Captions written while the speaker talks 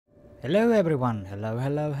Hello everyone,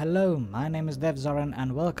 hello, my name is DevZaran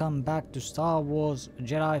and welcome back to Star Wars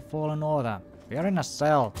Jedi Fallen Order. We are in a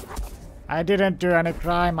cell. I didn't do any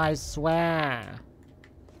crime, I swear.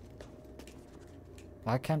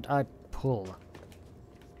 Why can't I pull?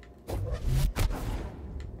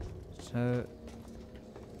 So...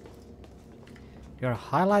 You're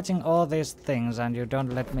highlighting all these things and you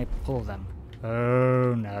don't let me pull them.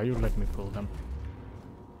 Oh, now you let me pull them.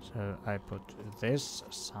 So I put this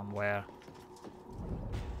somewhere.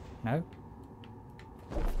 No?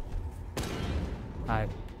 I'm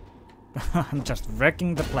just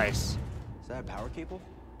wrecking the place. Is that a power cable?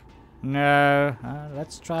 No,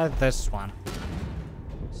 let's try this one.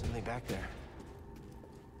 Something back there.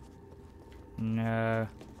 No.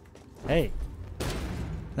 Hey.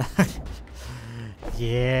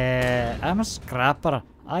 Yeah, I'm a scrapper.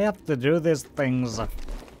 I have to do these things. Oh,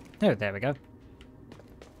 there we go.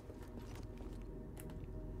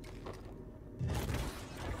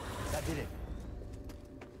 That did it.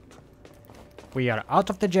 We are out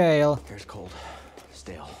of the jail. Air's cold.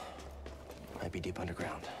 Stale. Might be deep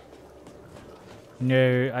underground.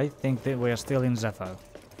 No, I think that we're still in Zepho.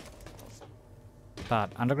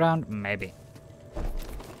 But underground, maybe.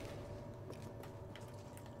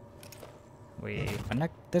 We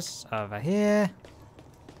connect this over here.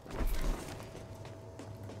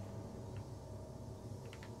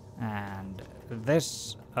 And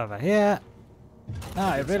this over here.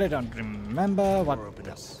 I really don't remember what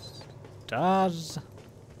this does.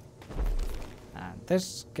 And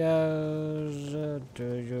this goes...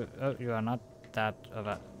 do you... Oh, you are not that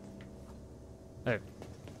over... Oh.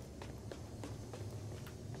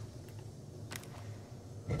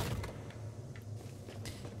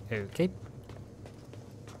 Okay.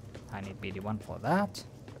 I need BD1 for that.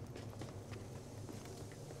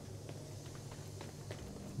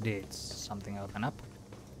 Did something open up?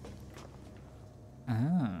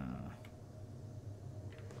 Oh.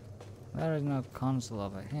 There is no console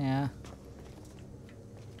over here.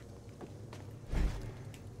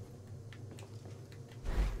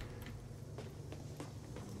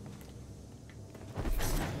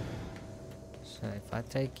 So if I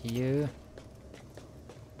take you...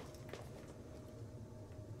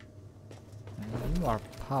 You are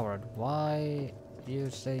powered. Why do you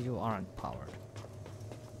say you aren't powered?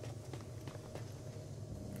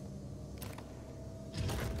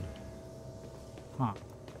 Huh.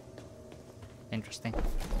 Interesting.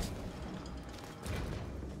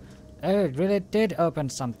 Oh, it really did open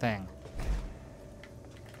something.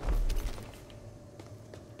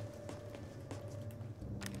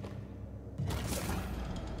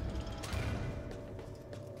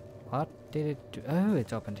 What did it do? Oh,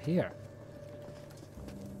 it opened here.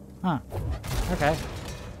 Huh. Okay.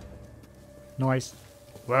 Noise.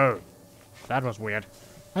 Whoa. That was weird.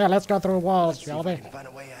 Yeah, let's go through walls, shall we? Find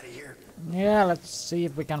a way out of here. Yeah, let's see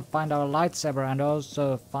if we can find our lightsaber and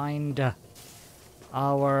also find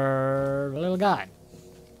our little guy.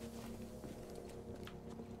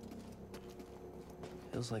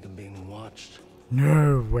 Feels like I'm being watched.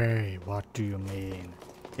 No way. What do you mean?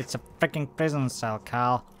 It's a freaking prison cell,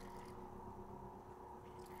 Cal.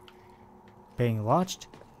 Being watched?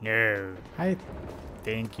 No. I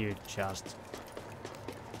think you just...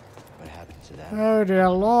 What happened to that? Oh dear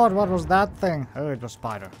lord, what was that thing? Oh, it was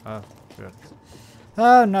spider. Oh, good.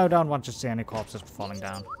 Oh no, don't want to see any corpses falling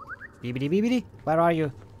down. Beebity beebity, where are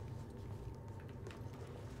you?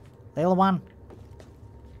 Little one.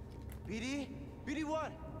 BD? BD1!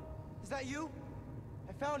 Is that you?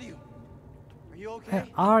 I found you. Are you okay? Where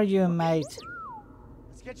are you, mate?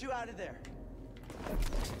 Let's get you out of there.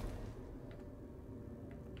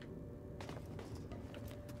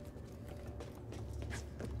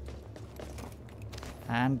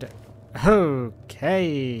 And okay,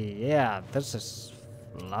 yeah, this is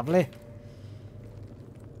lovely.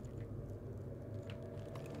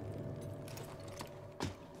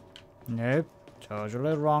 Nope,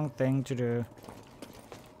 totally wrong thing to do.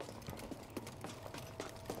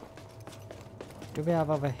 What do we have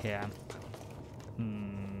over here?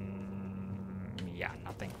 Yeah,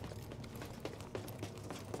 nothing.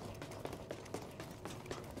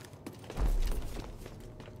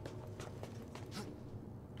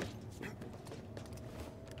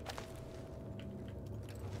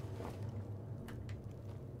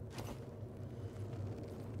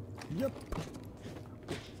 Yep.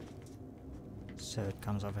 So it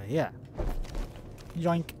comes over here.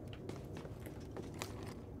 Yoink.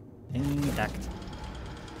 Intact.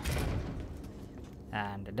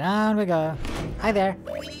 And down we go. Hi there.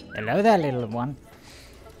 Hello there, little one.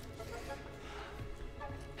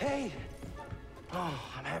 Hey! Oh,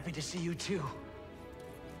 I'm happy to see you too.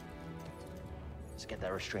 Let's get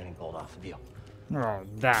that restraining bolt off of you. Oh,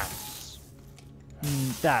 that's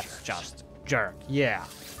just jerk. Yeah.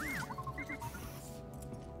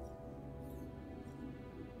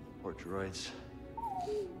 Poor droids.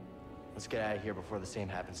 Let's get out of here before the same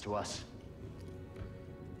happens to us.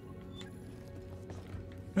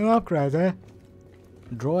 You're crazy.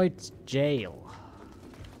 Droid's jail.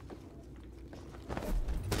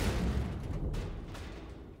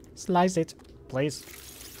 Slice it, please.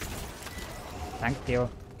 Thank you.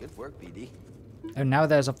 Good work, BD. Oh, now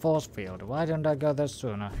there's a force field. Why didn't I go there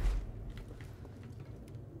sooner?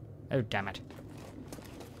 Oh, damn it.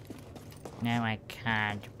 Now I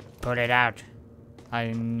can't pull it out.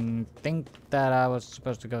 I think that I was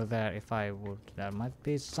supposed to go there if I would. There might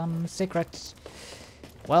be some secrets.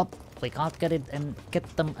 Well, we can't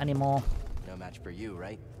get them anymore. No match for you,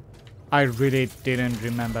 right? I really didn't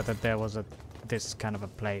remember that there was this kind of a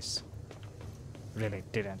place. Really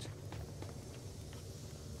didn't.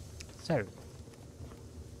 So.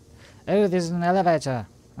 Oh, this is an elevator.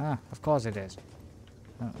 Ah, of course it is.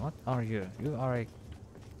 What are you? You are a...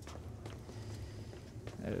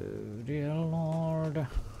 Oh, dear Lord.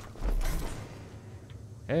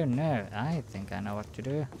 Oh no, I think I know what to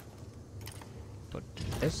do. Put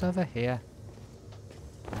this over here.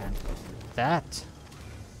 And that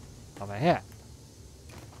over here.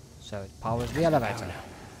 So it powers the elevator.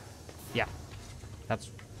 Yeah. That's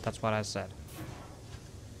what I said.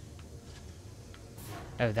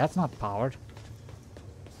 Oh, that's not powered.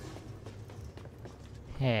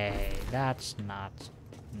 Hey, that's not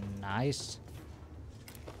nice.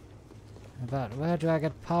 But where do I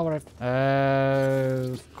get power if...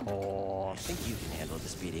 Oh, of course. I think you can handle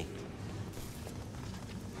this, BD.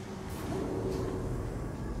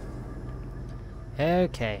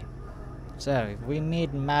 Okay. So, if we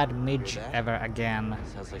meet Mad Midge ever again...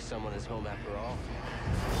 Sounds like someone is home after all.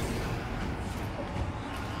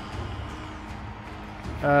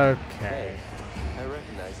 Okay. Hey, I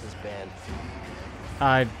recognize this band.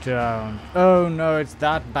 I don't. Oh no, it's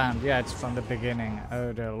that band. Yeah, it's from the beginning.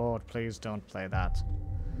 Oh dear Lord, please don't play that.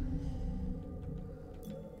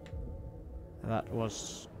 That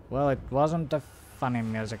was... Well, it wasn't the funny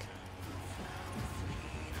music.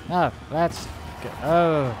 No, let's go.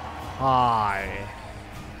 Oh, hi.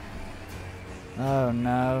 Oh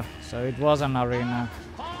no, so it was an arena.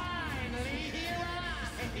 Finally, here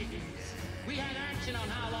arrives. We had action on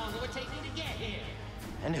how long it would take me to get here.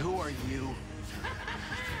 And who are you?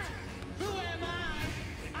 Who am I?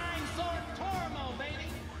 I'm Sword Tormo, baby.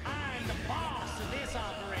 I'm the boss of this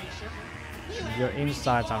operation. You Your have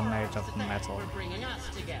insides are any made of cause to thank metal. for bringing us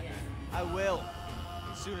together. I will.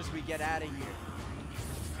 As soon as we get out of here.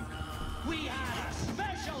 We have a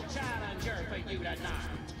special challenger for you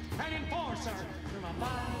tonight. An enforcer from a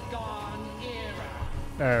bygone era.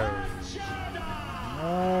 Oh. Wars Jedi!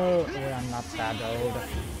 No, we're not that old.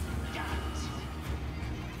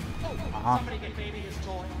 Oh, somebody get baby his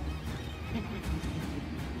toy.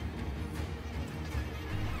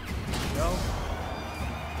 Joe,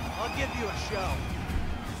 I'll give you a show.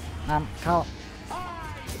 Carl.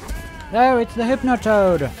 No, it's the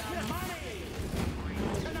Hypnotoad.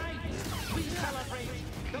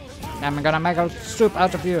 I'm gonna make a soup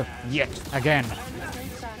out of you. Yet again.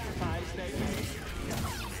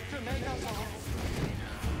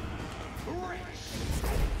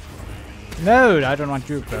 No, I don't want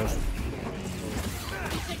you close.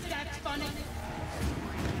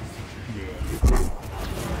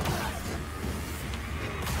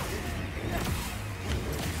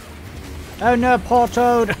 Oh no, poor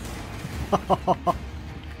Toad!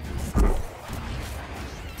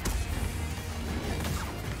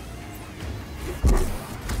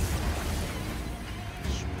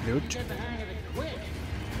 Sploot.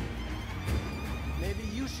 Maybe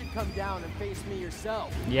you should come down and face me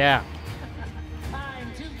yourself. Yeah.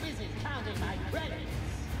 I'm too busy counting my credits.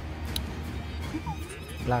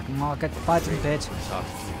 Black market fighting pit.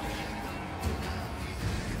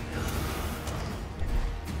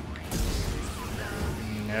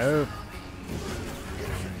 No.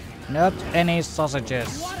 Not any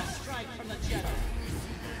sausages. What a strike from the Jedi.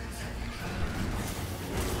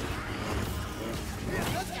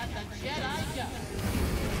 Look at the Jedi go.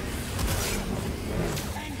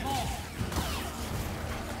 And more.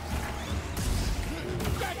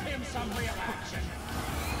 Get him some real action.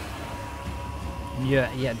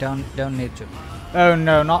 Yeah, don't need to. Oh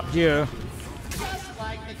no, not you. Just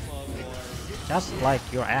like the Clone Wars. Just like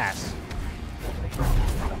your ass.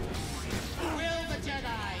 Will the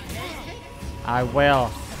Jedi make it? I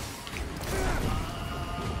will.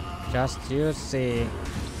 Just you see.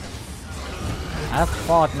 I've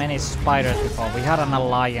fought many spiders before. We had an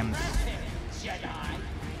alliance. Jedi.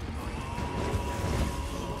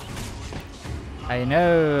 I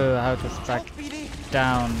know how to strike Help, BD.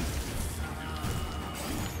 down.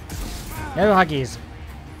 No huggies.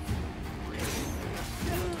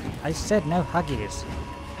 I said no huggies.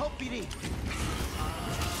 Help, BD.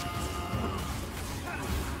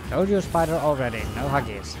 Told you, spider, already. No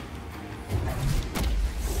huggies.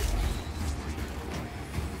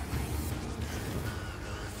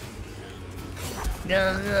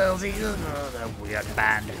 The weird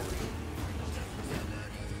band.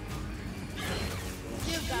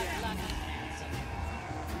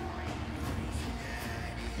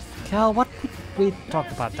 Cal, what could we talk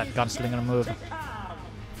about that gunslinger move? I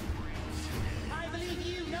believe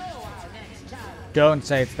you know our next challenge. Don't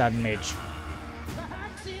say it's that Mitch. The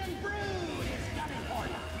Haxian Brood is coming for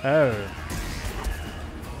you. Oh.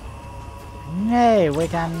 Nay, we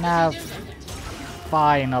can now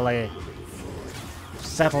finally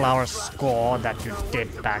settle our score that you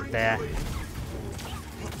did back there. Look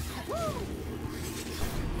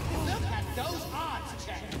at those odds,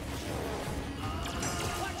 Jack.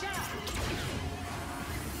 Watch out.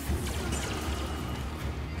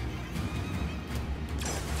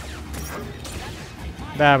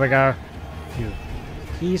 There we go. You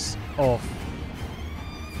piece of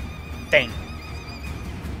thing.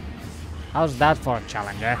 How's that for a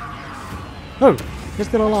challenge, eh? Oh, he's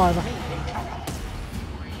still alive.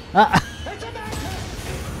 Ah.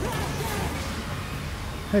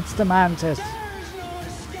 It's the mantis.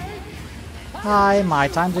 Hi, my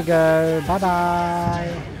time to go. Bye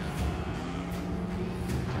bye.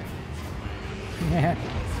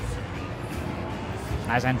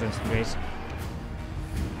 Nice entrance, Grease.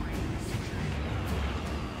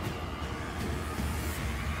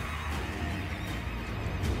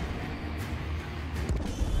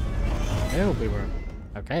 Oh, we were.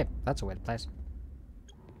 Okay, that's a weird place.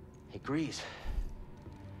 Hey, Grease.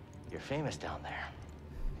 You're famous down there.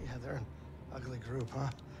 Yeah, they're an ugly group, huh?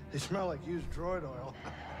 They smell like used droid oil.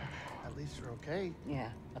 At least they're okay. Yeah,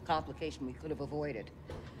 a complication we could have avoided.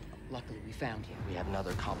 Luckily, we found you. We have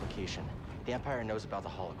another complication. The Empire knows about the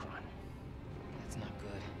holocron. That's not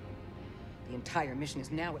good. The entire mission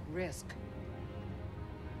is now at risk.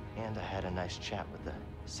 And I had a nice chat with the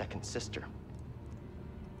second sister,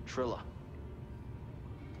 Trilla.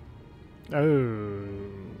 Oh.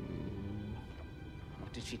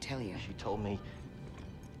 What did she tell you? She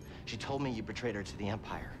told me you betrayed her to the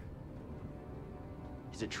Empire.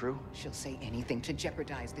 Is it true? She'll say anything to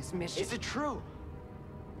jeopardize this mission. Is it true?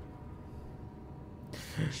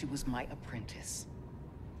 She was my apprentice.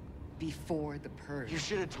 Before the Purge. You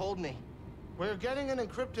should have told me. We're getting an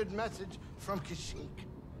encrypted message from Kashyyyk.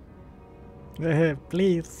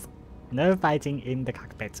 Please. No fighting in the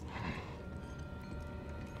cockpit.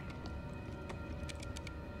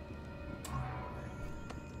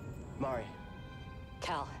 Mari,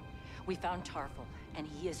 Cal, we found Tarful, and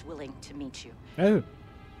he is willing to meet you. Oh.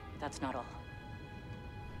 That's not all.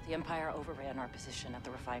 The Empire overran our position at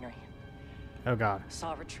the refinery. Oh god.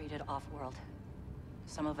 Saw retreated off-world.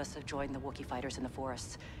 Some of us have joined the Wookiee fighters in the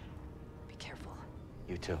forests. Be careful.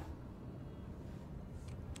 you too.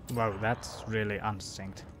 Wow, that's really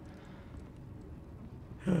unsynced.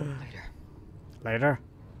 Later. Later?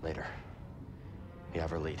 Later. You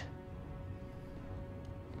have our lead.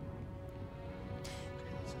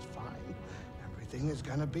 This is fine. Everything is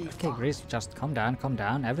gonna be Okay, fine. Grease, just calm down, calm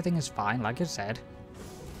down. Everything is fine, like you said.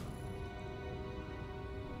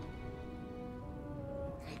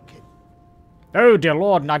 Hey, kid, Oh, dear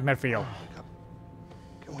Lord, Nightmare Field. wake up.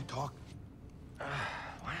 Can we talk?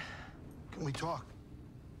 What? Can we talk?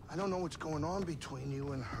 I don't know what's going on between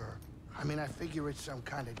you and her. I mean, I figure it's some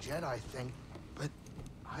kind of Jedi thing, but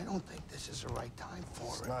I don't think this is the right time for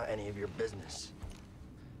It's it. not any of your business.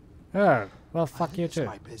 Oh, well, I fuck think you it's too.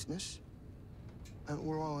 my business. And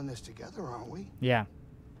we're all in this together, aren't we? Yeah.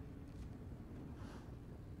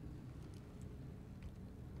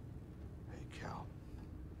 Hey, Cal.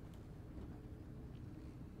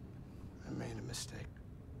 I made a mistake.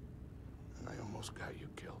 And I almost got you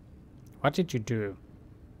killed. What did you do?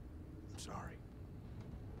 I'm sorry.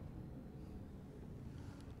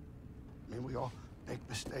 I mean, we all make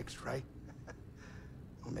mistakes, right?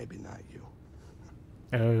 Well, maybe not you.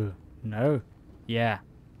 Oh, no. Yeah.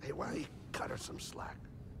 Hey, why don't you cut her some slack?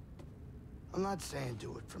 I'm not saying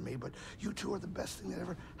do it for me, but you two are the best thing that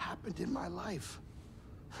ever happened in my life.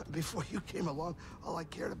 Before you came along, all I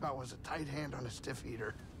cared about was a tight hand on a stiff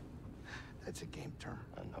heater. That's a game term.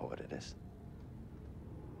 I know what it is.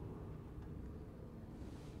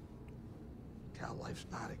 Cal, life's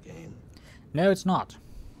not a game. No, it's not.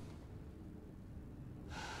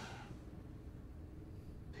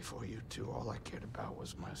 Before you two, all I cared about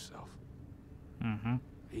was myself. Mm-hmm.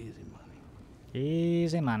 Easy money.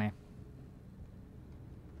 Easy money.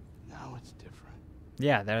 Now it's different.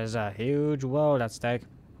 Yeah, there is a huge world at stake.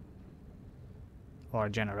 Or a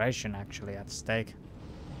generation actually at stake.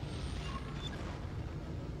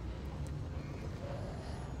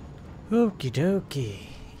 Okie dokie.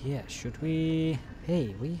 Yeah, should we...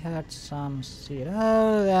 Hey, we had some seed.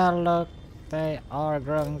 Oh, there, look. They are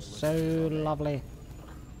growing so lovely.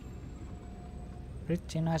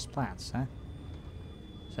 Pretty nice plants, huh?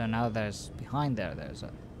 So now there's... Behind there's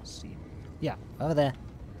a seed. Yeah, over there.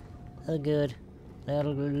 Oh, good. They're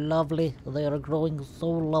lovely. They are growing so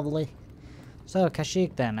lovely. So,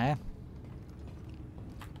 Kashyyyk then, eh?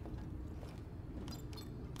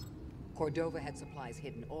 Cordova had supplies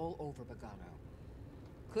hidden all over Bogano.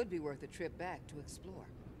 Could be worth a trip back to explore.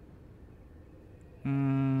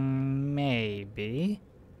 Maybe.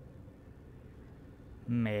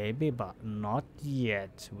 Maybe, but not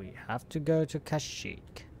yet. We have to go to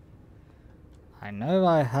Kashyyyk. I know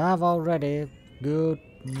I have already good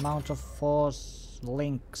amount of force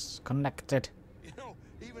links connected. You know,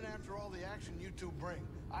 even after all the action you two bring,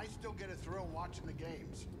 I still get a thrill watching the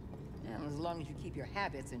games. Yeah, as long as you keep your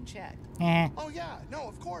habits in check. Oh yeah, no,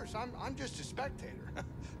 of course. I'm just a spectator.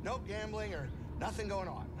 No gambling or nothing going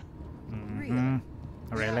on. Really?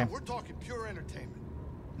 Really? Yeah, we're talking pure entertainment.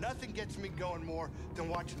 Nothing gets me going more than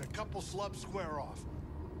watching a couple slubs square off.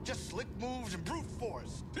 Just slick moves and brute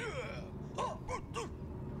force.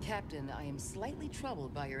 Captain, I am slightly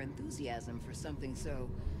troubled by your enthusiasm for something so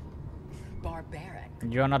barbaric.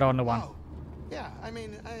 You're not the only one. Oh, yeah, I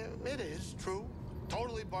mean, it is true.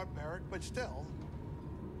 Totally barbaric, but still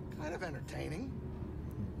kind of entertaining.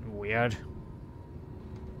 Weird.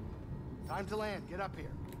 Time to land. Get up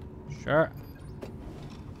here. Sure.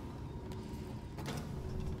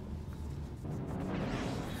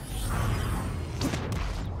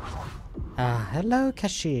 Hello,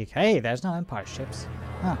 Kashyyyk. Hey, there's no Empire ships.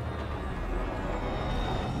 Huh.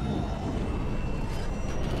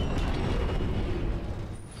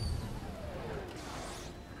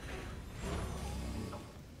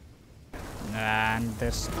 And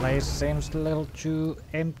this place seems a little too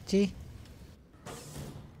empty.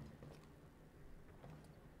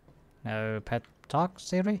 No pet talk,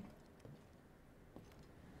 Siri?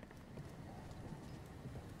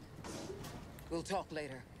 We'll talk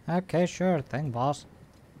later. Okay, sure thing, boss.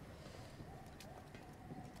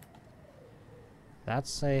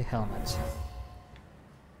 That's a helmet.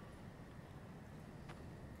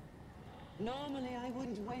 Normally, I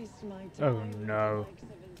wouldn't waste my time. Oh no.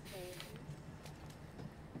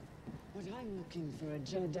 But I'm looking for a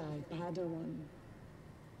Jedi Padawan.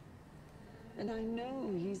 And I know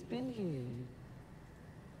he's been here.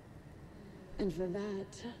 And for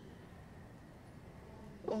that,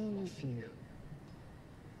 all of you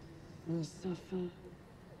will suffer.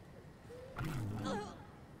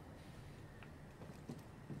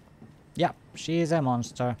 Yep, she's a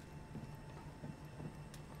monster.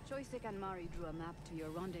 Joystick and Mari drew a map to your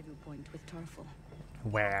rendezvous point with Tarful.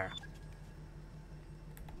 Where?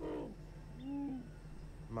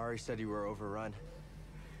 Mari said you were overrun.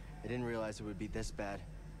 I didn't realize it would be this bad.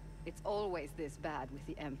 It's always this bad with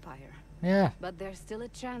the Empire. Yeah, But there's still a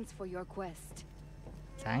chance for your quest.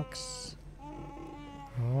 thanks.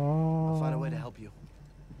 I'll find a way to help you.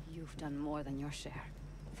 You've done more than your share.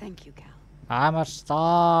 Thank you, Cal. I'm a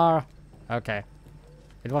star. Okay.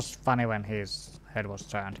 It was funny when his head was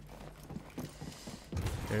turned.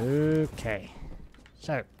 Okay.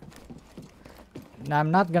 So. Now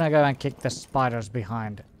I'm not gonna go and kick the spiders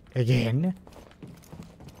behind again.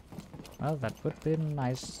 Well, that would be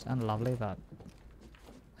nice and lovely, but...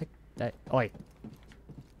 Oi.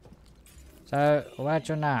 So, where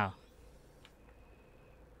to now?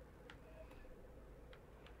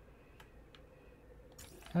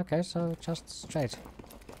 Okay, so just straight.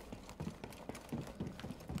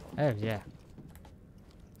 Oh, yeah.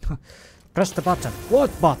 Press the button. What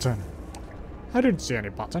button? I didn't see any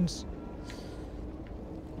buttons.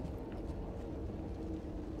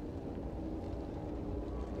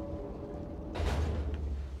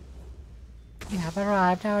 We have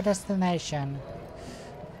arrived at our destination.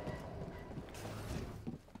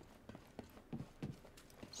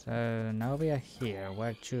 So now we are here.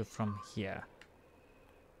 Where to from here?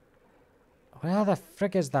 Where the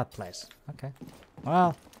frick is that place? Okay.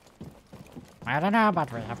 Well, I don't know,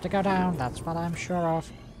 but we have to go down. That's what I'm sure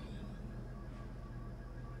of.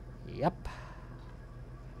 Yep.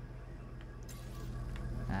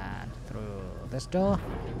 And through this door.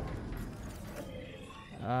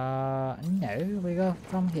 No, we go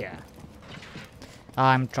from here.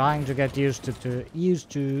 I'm trying to get used to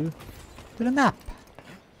the map.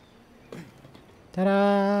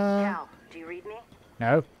 Ta-da! Cal, do you read me?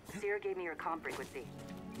 No. Seer gave me your comm frequency.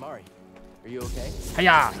 Mari, are you okay?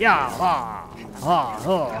 Yeah, yeah, ha, ha,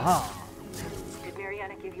 ha, ha. Did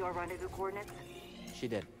Mariana give you our rendezvous coordinates? She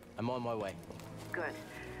did. I'm on my way. Good.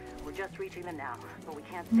 We're just reaching them now, but we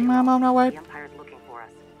can't stay I'm long. on my way. The Empire's looking for us.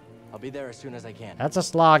 I'll be there as soon as I can. That's a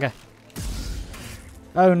slug.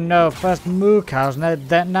 Oh no, first moo cows,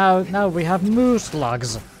 now we have moo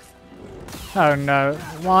slugs. Oh no,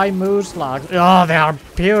 why moo slugs? Oh, they are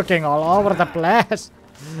puking all over the place.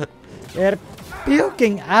 They're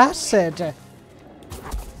puking acid. Hey,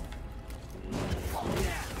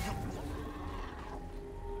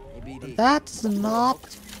 BD. That's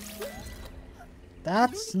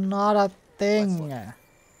not a thing.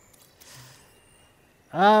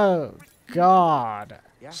 Oh god.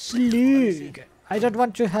 Yeah? Slug. I don't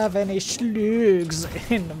want to have any slugs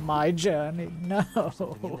in my journey.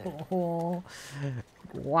 No.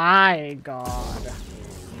 Why, God?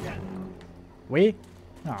 We?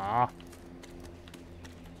 Aw.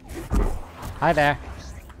 Hi there.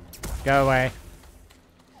 Go away.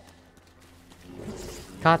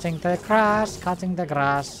 Cutting the grass, cutting the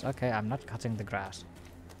grass. Okay, I'm not cutting the grass.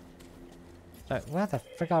 So, where the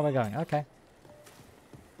frick are we going? Okay.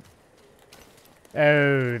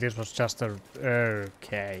 Oh, this was just a...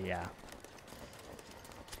 Okay, yeah.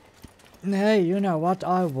 Hey, you know what?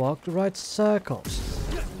 I walked right circles.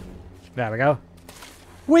 There we go.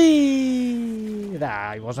 Whee!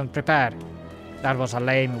 I wasn't prepared. That was a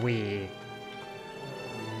lame whee.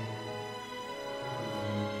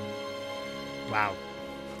 Wow.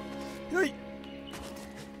 Yay!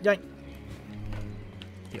 Yay!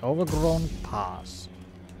 The overgrown pass.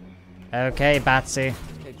 Okay, Batsy.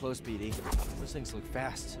 Stay close, BD. Those things look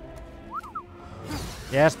fast.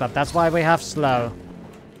 Yes, but that's why we have slow.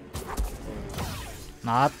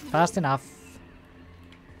 Not fast enough.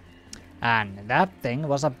 And that thing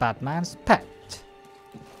was a Batman's pet.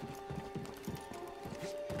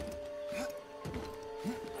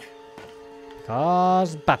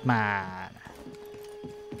 Because Batman.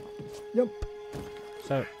 Yup.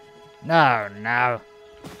 So, no.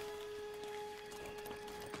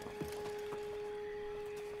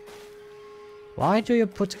 Why do you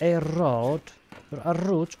put a route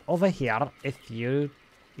over here if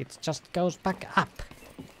it just goes back up?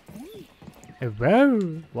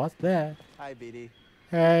 Whoa, what's there? Hi, BD.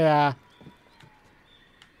 Hey,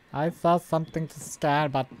 I saw something to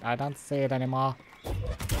scan, but I don't see it anymore.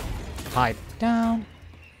 Pipe down.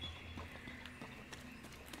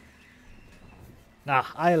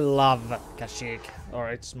 I love Kashyyyk,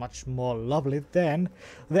 or it's much more lovely than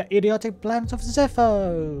the idiotic planet of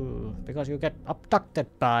Zepho, because you get abducted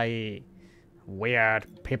by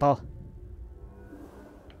weird people.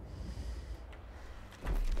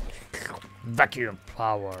 Vacuum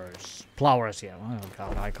plowers here. Oh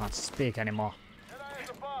god, I can't speak anymore.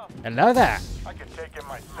 Hello there. I can take him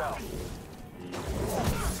myself.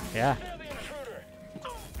 Yeah.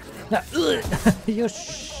 No, you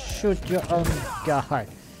shoot your own guy.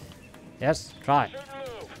 Yes, try.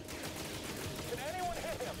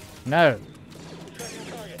 No.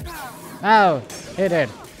 No, he did.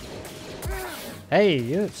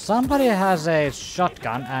 Hey, somebody has a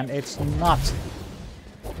shotgun and it's not.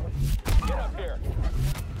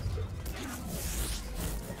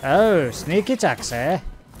 Oh, sneaky attacks, eh?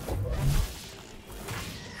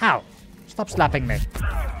 Ow! Stop slapping me.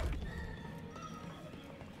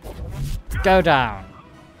 Go down.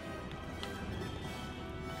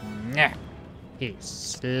 Nyeh. He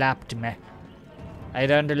slapped me. I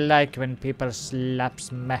don't like when people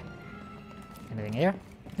slaps me. Anything here?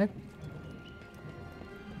 Nope.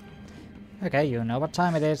 Okay, you know what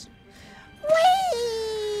time it is.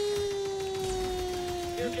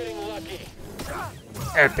 You're getting lucky.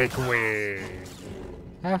 Epic win.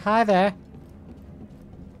 Oh, hi there.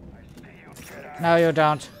 No, you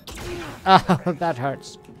don't. Oh, that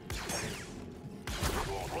hurts.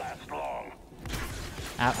 Won't last long.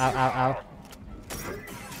 Ow, ow, ow, ow.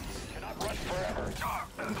 Cannot run forever.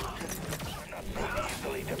 I'm not so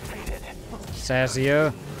easily defeated. Says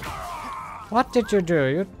you. What did you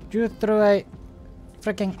do? You threw a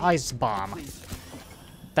freaking ice bomb.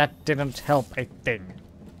 That didn't help a thing.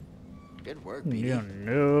 Good work, BD. You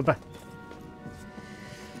noob.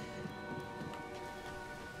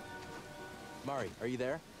 Mari, are you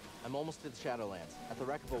there? I'm almost to the Shadowlands, at the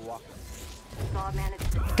wreck of a walker. Saw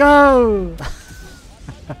managed to... Go!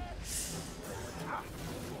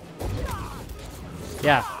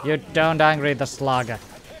 Yeah, you don't angry the slugger.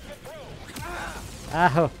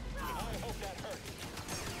 Ow.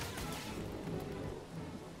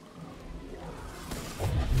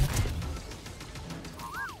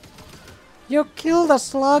 You killed the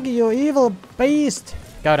slug, you evil beast!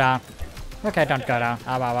 Go down. Okay, don't go down.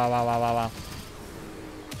 Ow, ow, ow, ow, ow, ow, ow.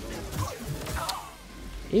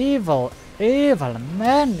 Evil, evil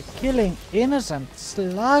men killing innocent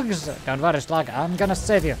slugs. Don't worry, slug, I'm gonna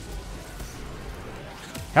save you.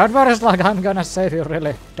 Don't worry, slug, I'm gonna save you,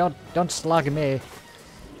 really. Don't slug me.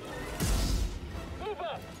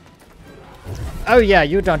 Oh yeah,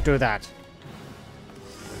 you don't do that.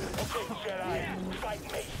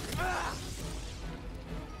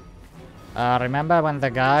 Remember when the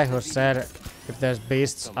guy who said if there's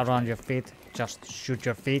beasts around your feet, just shoot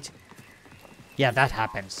your feet? Yeah, that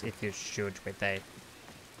happens if you shoot with a...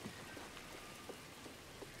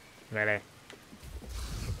 Really?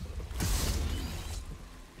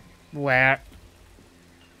 Where?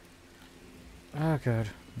 Oh, good.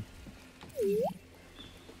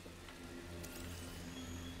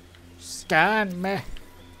 Scan me.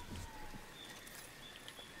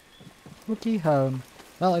 Wookie home.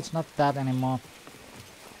 Well, it's not that anymore.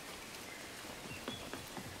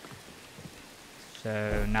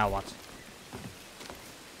 So, now what?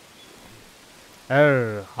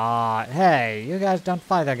 Oh, hey, you guys don't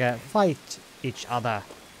fight again. Fight each other.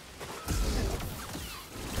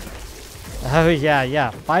 Oh,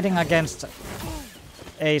 yeah. Fighting against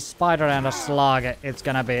a spider and a slug, it's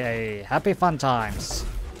gonna be a happy fun times.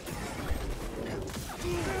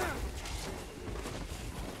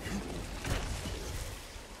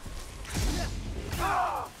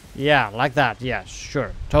 Yeah, like that. Yeah,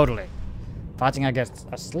 sure. Totally. Fighting against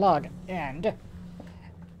a slug and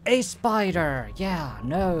a spider. Yeah,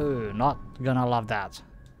 no, not gonna love that.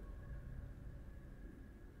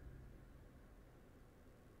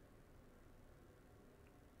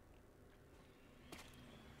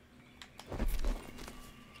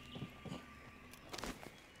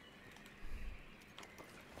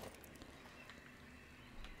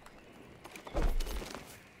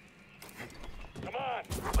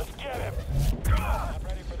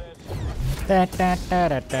 Da, da, da,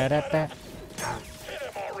 da, da, da, da.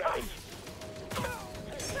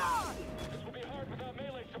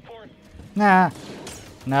 Nah.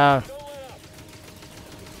 No.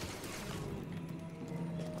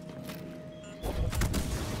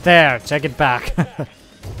 There, take it back.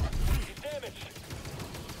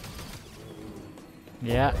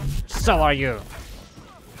 Yeah, so are you.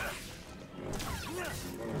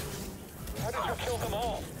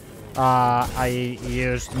 I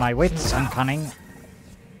used my wits and cunning.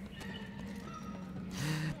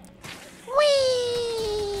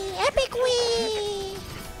 Whee! Epic whee!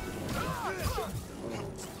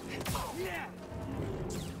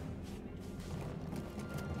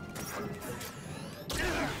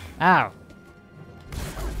 Ow.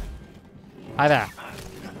 Hi there.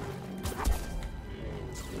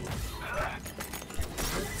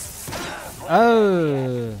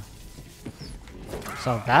 Oh.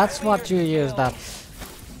 So that's what you use that.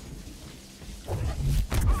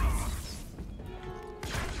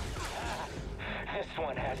 This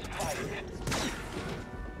one has fight.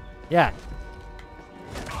 Yeah.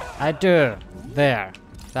 I do. There.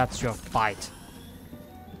 That's your fight.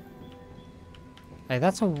 Hey,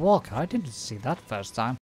 that's a walker. I didn't see that first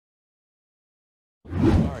time.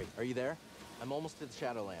 Sorry, are you there? I'm almost to the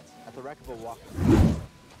Shadowlands, at the wreck of a walker.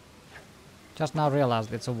 Just now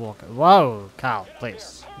realized it's a walker. Whoa, Cal,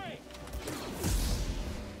 please.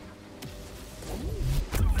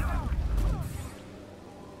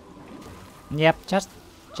 Yep, just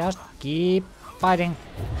keep fighting.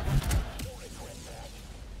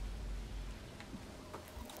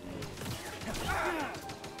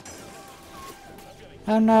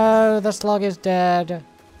 Oh no, the slug is dead.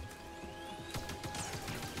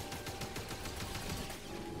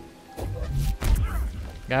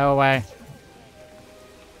 Go away.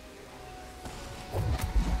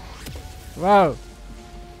 Whoa.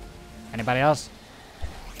 Anybody else?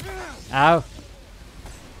 Ow.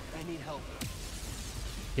 I need help.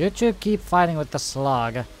 You two keep fighting with the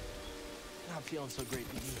slug. I'm not feeling so great,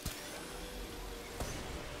 BD.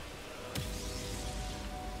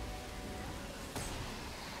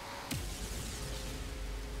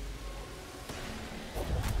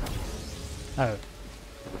 Oh.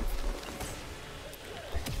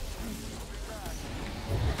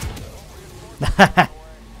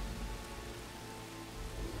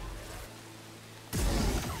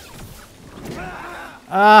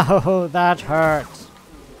 Oh, that hurts.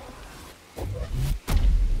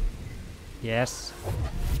 Yes.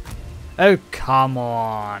 Oh, come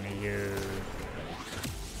on, you.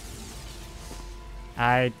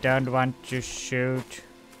 I don't want to shoot.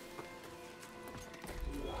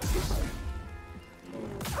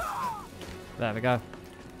 There we go.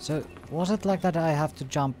 So, was it like that I have to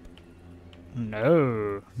jump?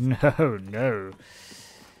 No, no, no.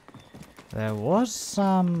 There was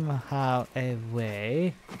somehow a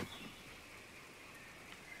way.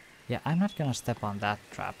 Yeah, I'm not gonna step on that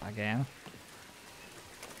trap again.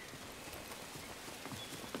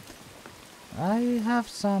 I have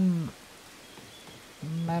some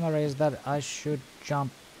memories that I should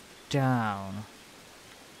jump down.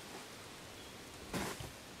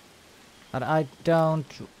 But I don't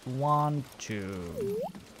want to.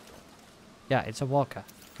 Yeah, it's a walker.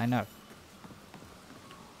 I know.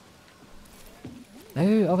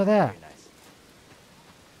 Oh, over there.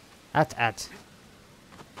 At.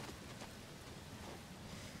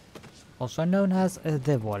 Also known as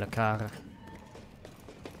the walker.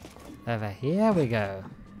 Over here we go.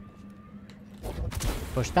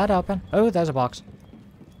 Push that open. Oh, there's a box.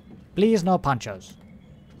 Please, no ponchos.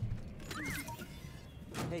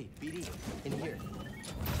 Hey, BD, in here.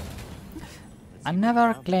 I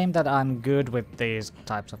never claimed that I'm good with these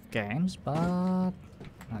types of games, but...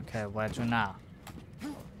 Okay, where to now?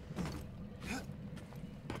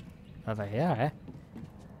 Over here, eh?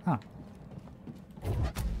 Huh.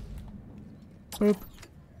 Boop.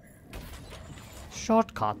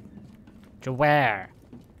 Shortcut. To where?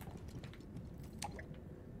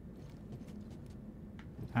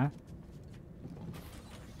 Huh?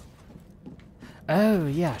 Oh,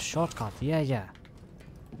 yeah, shortcut. Yeah.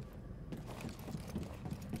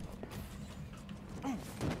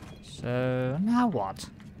 So, now what?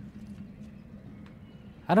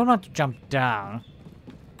 I don't want to jump down.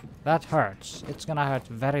 That hurts. It's gonna hurt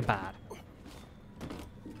very bad.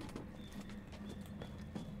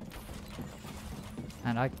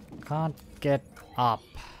 And I can't get up.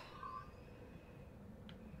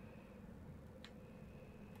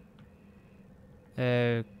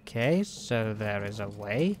 Okay, so there is a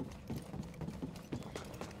way.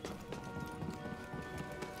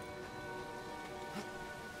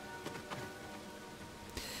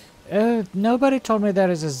 Nobody told me there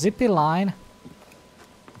is a zippy line.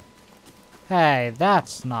 Hey,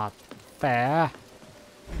 that's not fair.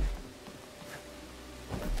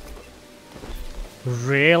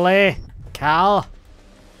 Really? Cal?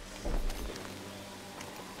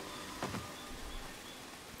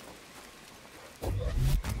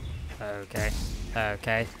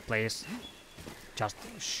 Okay, please. Just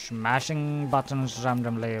smashing buttons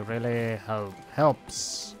randomly really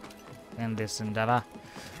helps in this endeavor.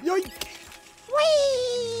 Yoink!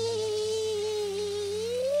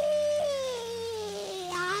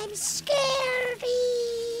 I'm scared.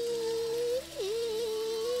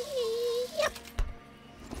 Yep.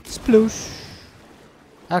 Sploosh.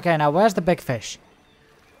 Okay, now where's the big fish?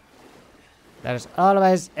 There's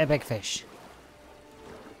always a big fish.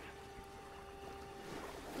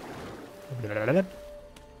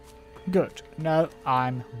 Good. Now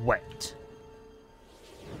I'm wet.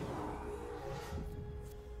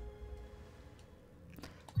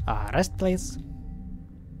 Rest, please.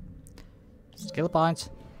 Skill points.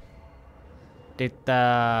 Did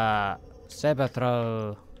the saber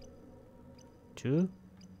throw 2?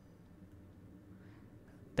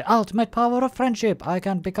 The ultimate power of friendship. I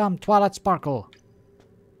can become Twilight Sparkle.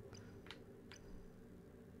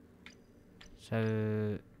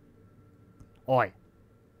 So... Oi.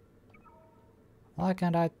 Why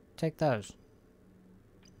can't I take those?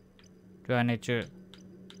 Do I need to...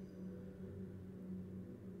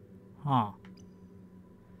 Huh.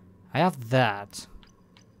 I have that.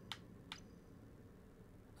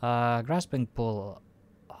 Grasping pull.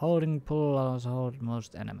 Holding pull allows hold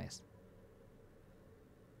most enemies.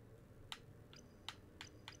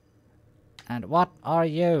 And what are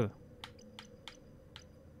you?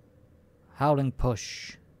 Howling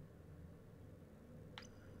push.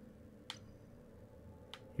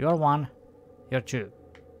 You're 1. You're 2.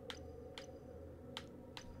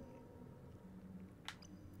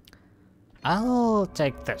 I'll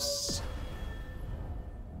take this.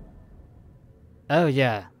 Oh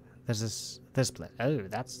yeah, this is this plate. Oh,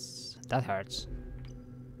 that hurts.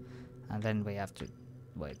 And then we have to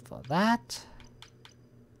wait for that.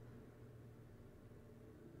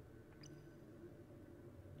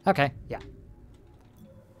 Okay, yeah.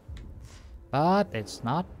 But it's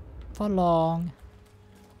not for long.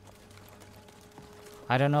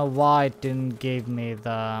 I don't know why it didn't give me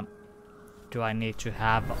the... Do I need to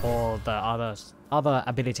have all the other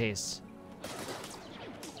abilities?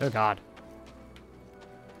 Oh god.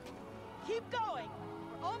 Keep going.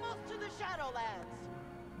 We're almost to the Shadowlands.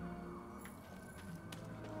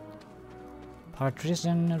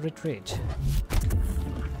 Partisan retreat.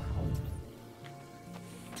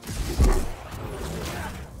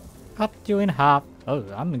 Cut you in half. Oh,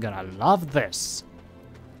 I'm gonna love this.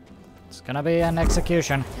 It's gonna be an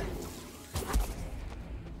execution.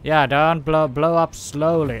 Yeah, don't blow up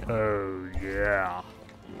slowly. Oh, yeah.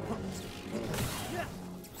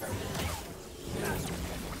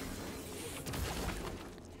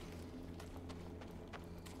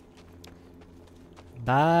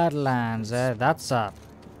 Badlands, that's up.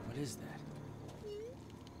 What is that?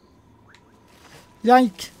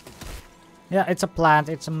 Yike! Yeah, it's a plant.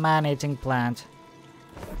 It's a man-eating plant.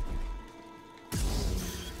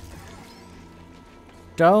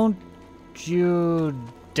 Don't you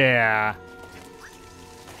dare.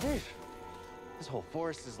 This whole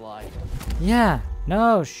forest is alive. Yeah,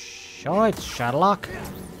 no, show it, Sherlock.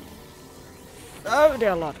 Oh,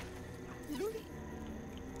 dear Lord.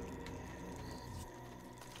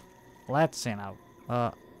 Let's see now.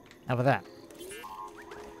 Over there.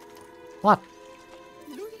 What?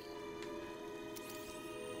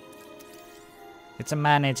 It's a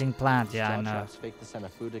man-eating plant, yeah, I know. Traps fake the scent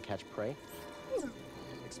of food to catch prey.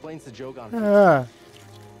 Explains the joke on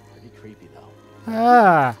pretty creepy though.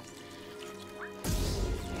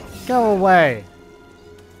 Go away.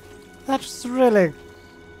 That's really...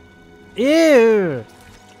 Ew!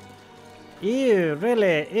 Ew,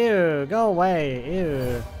 really, ew, go away,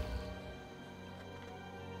 ew.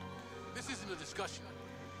 This isn't a discussion.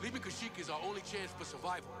 Leaving Kashyyyk is our only chance for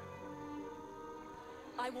survival.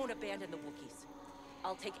 I won't abandon the Wookiees.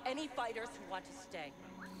 I'll take any fighters who want to stay.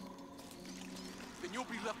 Then you'll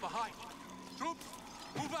be left behind. Troops,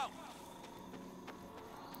 move out!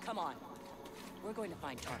 Come on. We're going to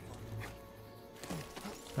find Tarful.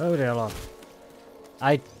 Oh dear Lord.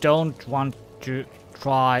 I don't want to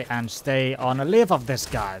try and stay on a leaf of this,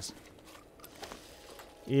 guys.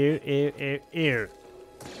 Ew, ew, ew, ew.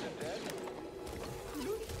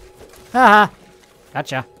 Haha.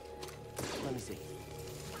 Gotcha. Let me see.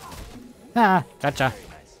 Ah, gotcha.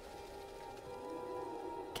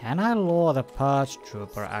 Can I lure the Purge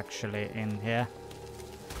Trooper actually in here?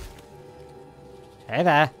 Hey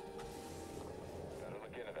there.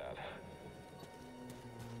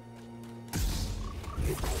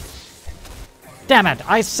 Damn it,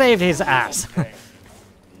 I saved his ass. My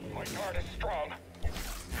guard is strong.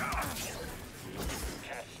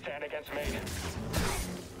 Can't stand against me.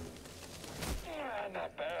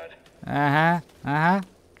 Not bad.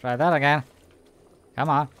 Try that again. Come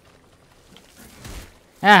on.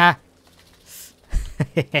 Come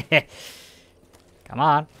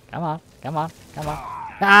on, come on, come on, come on.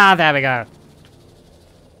 Ah, there we go.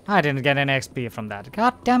 I didn't get any XP from that.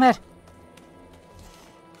 God damn it.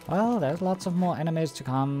 Well, there's lots of more enemies to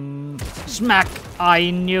come. Smack!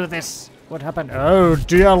 I knew this would happen. Oh,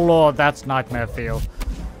 dear Lord, that's nightmare feel.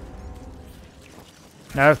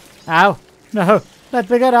 No. Ow. No. Let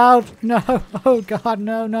me get out. No. Oh, God.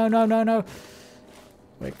 No, no, no, no, no.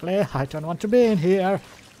 Quickly. I don't want to be in here.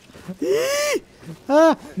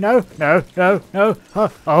 No, no, no, no.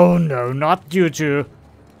 Oh, no, not you two.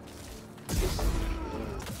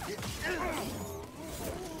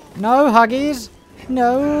 No, Huggies.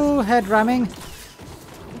 No head ramming.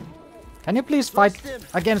 Can you please fight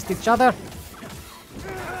against each other?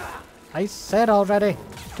 I said already.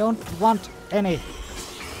 Don't want any.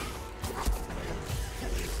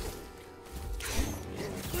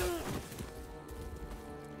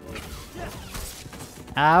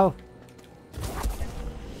 Ow.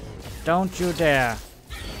 Don't you dare.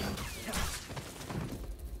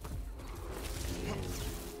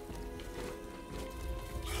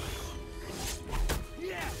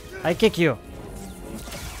 I kick you.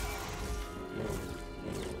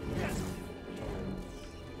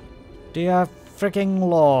 Dear freaking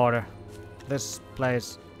Lord. This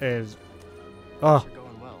place is... Oh. They're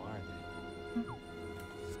going well, aren't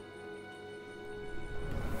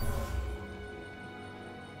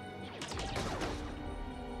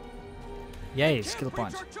they? Yay, skill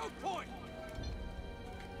point.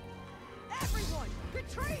 Everyone,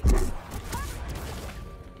 retreat!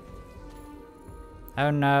 Oh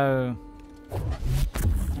no.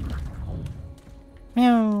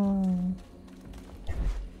 Meow.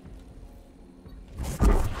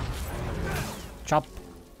 Chop.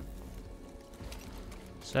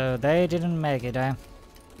 So they didn't make it, eh?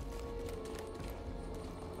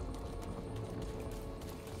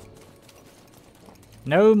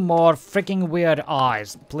 No more freaking weird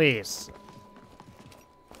eyes, please.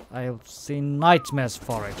 I'll see nightmares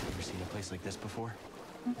for it. Ever seen a place like this before?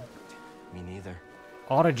 Me neither.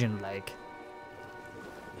 Origin Lake.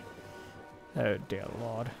 Oh dear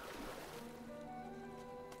Lord.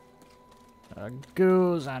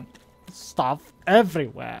 Goose and stuff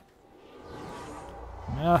everywhere.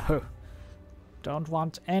 No. Don't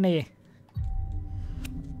want any.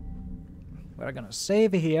 we're gonna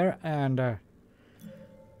save here and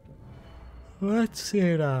let's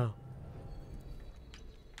see now.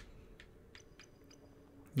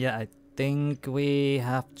 Yeah, I think we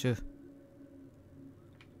have to.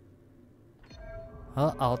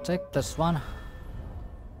 Well, I'll take this one.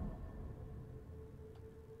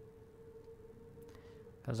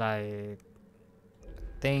 Because I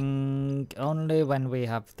think only when we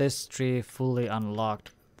have this tree fully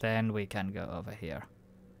unlocked, then we can go over here.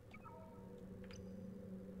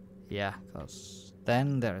 Yeah, because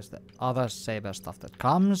then there's the other saber stuff that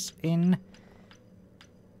comes in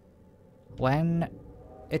when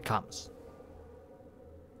it comes.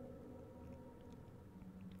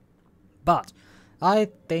 But I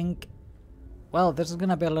think, well, this is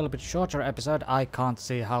gonna be a little bit shorter episode. I can't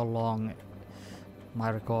see how long my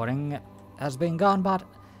recording has been gone, but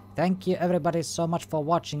thank you everybody so much for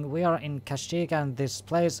watching. We are in Kashyyyk and this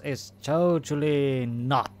place is totally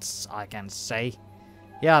nuts, I can say.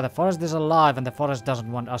 Yeah, the forest is alive and the forest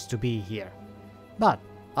doesn't want us to be here. But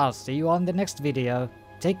I'll see you on the next video.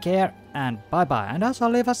 Take care and bye bye, and also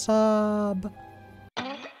leave a sub.